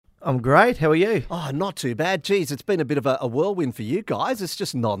I'm great. How are you? Oh, not too bad. Geez, it's been a bit of a whirlwind for you guys. It's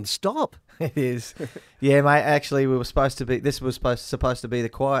just non-stop. It is. Yeah, mate. Actually, we were supposed to be. This was supposed to be the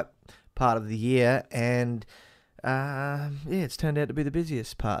quiet part of the year, and it's turned out to be the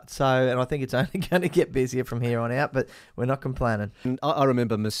busiest part. So, and I think it's only going to get busier from here on out. But we're not complaining. And I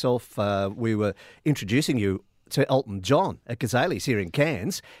remember myself. We were introducing you to Elton John at Gazali's here in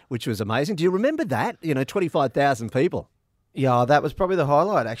Cairns, which was amazing. Do you remember that? 25,000 people. Yeah, that was probably the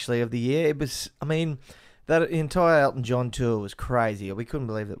highlight actually of the year. It was. I mean, that entire Elton John tour was crazy. We couldn't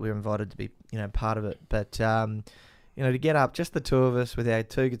believe that we were invited to be, part of it. But to get up, just the two of us with our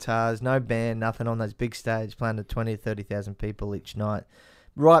two guitars, no band, nothing on those big stage, playing to 20 or 30,000 people each night,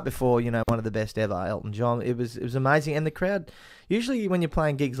 right before one of the best ever, Elton John. It was amazing, and the crowd. Usually, when you're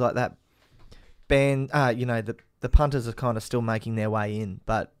playing gigs like that, the punters are kind of still making their way in,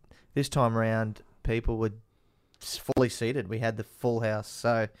 but this time around, people were fully seated. We had the full house,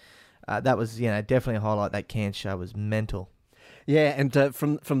 so that was definitely a highlight. That Cairns show was mental. Yeah, and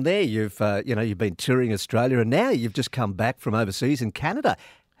from there you've been touring Australia, and now you've just come back from overseas in Canada.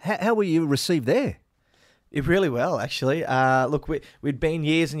 How were you received there? Really well, actually. Look, we'd been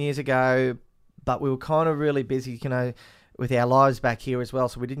years and years ago, but we were kind of really busy, with our lives back here as well,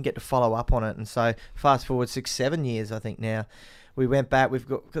 so we didn't get to follow up on it. And so fast forward 6-7 years, I think now, we went back. We've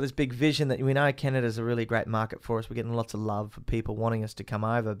got this big vision that we know Canada's a really great market for us. We're getting lots of love for people wanting us to come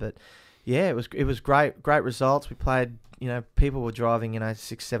over. But yeah, it was great results. We played, people were driving,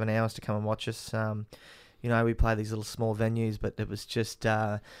 6-7 hours to come and watch us. We play these little small venues, but it was just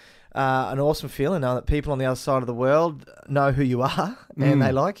an awesome feeling now that people on the other side of the world know who you are and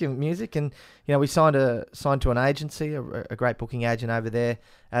they like your music. And we signed to an agency, a great booking agent over there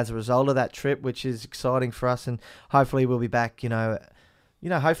as a result of that trip, which is exciting for us. And hopefully we'll be back,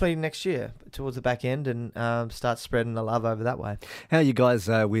 hopefully next year towards the back end and start spreading the love over that way. How are you guys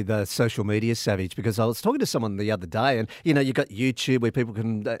with social media, Savage? Because I was talking to someone the other day, and you've got YouTube where people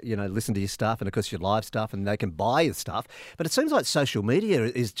can listen to your stuff, and of course your live stuff, and they can buy your stuff. But it seems like social media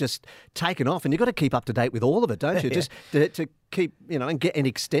is just taken off, and you've got to keep up to date with all of it, don't you? Yeah. Just to keep and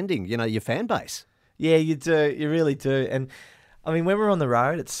extending your fan base. Yeah, you do. You really do. And I mean, when we're on the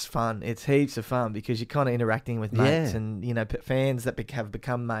road, it's fun. It's heaps of fun because you're kind of interacting with mates and, fans that have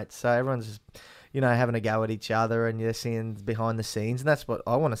become mates. So everyone's just, having a go at each other and you're seeing behind the scenes. And that's what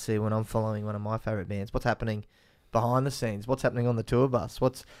I want to see when I'm following one of my favourite bands. What's happening behind the scenes? What's happening on the tour bus?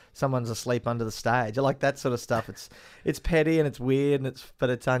 Someone's asleep under the stage? I like that sort of stuff. It's petty and it's weird but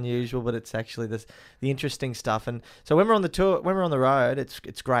it's unusual, but it's actually the interesting stuff. And so when we're on the tour, when we're on the road,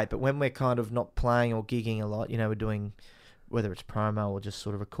 it's great. But when we're kind of not playing or gigging a lot, we're doing, whether it's promo or just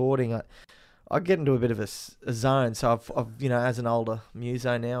sort of recording, I get into a bit of a zone. So I've as an older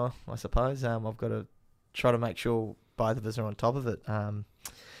muso now, I suppose, I've got to try to make sure both of us are on top of it.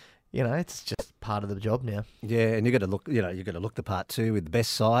 It's just part of the job now. Yeah, and you got to look, you got to look the part too with the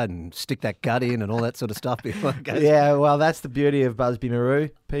best side and stick that gut in and all that sort of stuff. Yeah, well, that's the beauty of Busby Marou.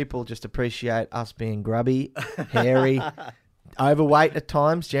 People just appreciate us being grubby, hairy, overweight at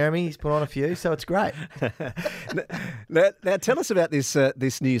times. Jeremy's put on a few, so it's great. Now tell us about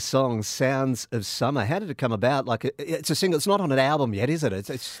this new song, Sounds of Summer. How did it come about? Like, it's a single. It's not on an album yet, is it? It's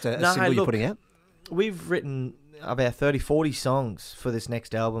just a single you're putting out? We've written about 30-40 songs for this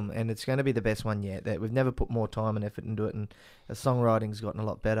next album, and it's going to be the best one yet. That we've never put more time and effort into it, and the songwriting's gotten a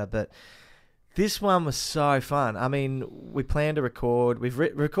lot better. But this one was so fun. I mean, we plan to record. We've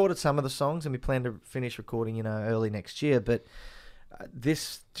recorded some of the songs, and we plan to finish recording, early next year. But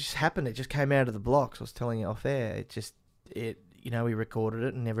this just happened. It just came out of the blocks. I was telling you off air. We recorded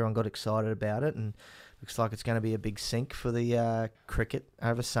it, and everyone got excited about it, and looks like it's going to be a big sync for the cricket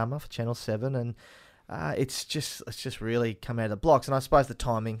over summer for Channel 7, and it's just really come out of the blocks. And I suppose the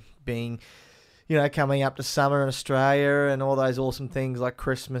timing being, coming up to summer in Australia and all those awesome things like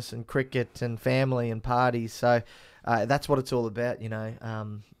Christmas and cricket and family and parties. So that's what it's all about,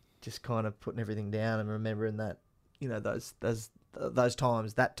 just kind of putting everything down and remembering that, those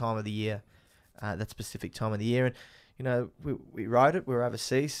times, that time of the year, that specific time of the year. And, we wrote it, we were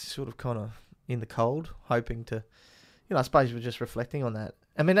overseas, sort of kind of in the cold, hoping to, I suppose we're just reflecting on that.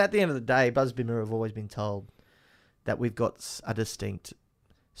 I mean, at the end of the day, Busby Marou have always been told that we've got a distinct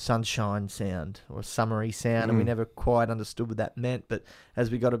sunshine sound or a summery sound, and we never quite understood what that meant. But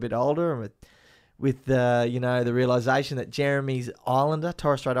as we got a bit older, and with the realization that Jeremy's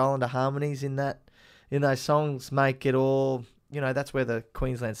Torres Strait Islander harmonies in those songs make it all, that's where the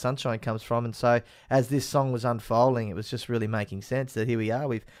Queensland sunshine comes from. And so as this song was unfolding, it was just really making sense that here we are.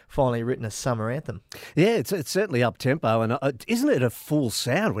 We've finally written a summer anthem. Yeah, it's certainly up-tempo. And isn't it a full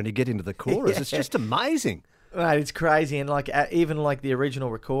sound when you get into the chorus? Yeah. It's just amazing. Mate, it's crazy, and like even like the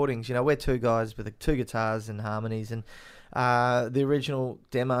original recordings, you know, we're two guys with two guitars and harmonies, and the original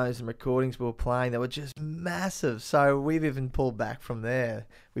demos and recordings we were playing, they were just massive. So we've even pulled back from there.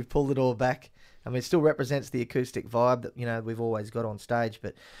 We've pulled it all back. I mean, it still represents the acoustic vibe that, you know, we've always got on stage,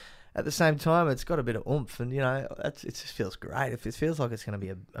 but at the same time, it's got a bit of oomph, and, you know, it just feels great. It feels like it's going to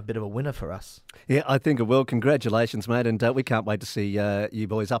be a bit of a winner for us. Yeah, I think it will. Congratulations, mate, and we can't wait to see you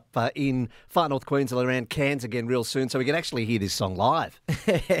boys up in Far North Queensland around Cairns again real soon, so we can actually hear this song live.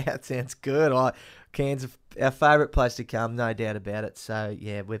 Yeah, that sounds good. Cairns, our favourite place to come, no doubt about it. So,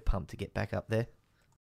 yeah, we're pumped to get back up there.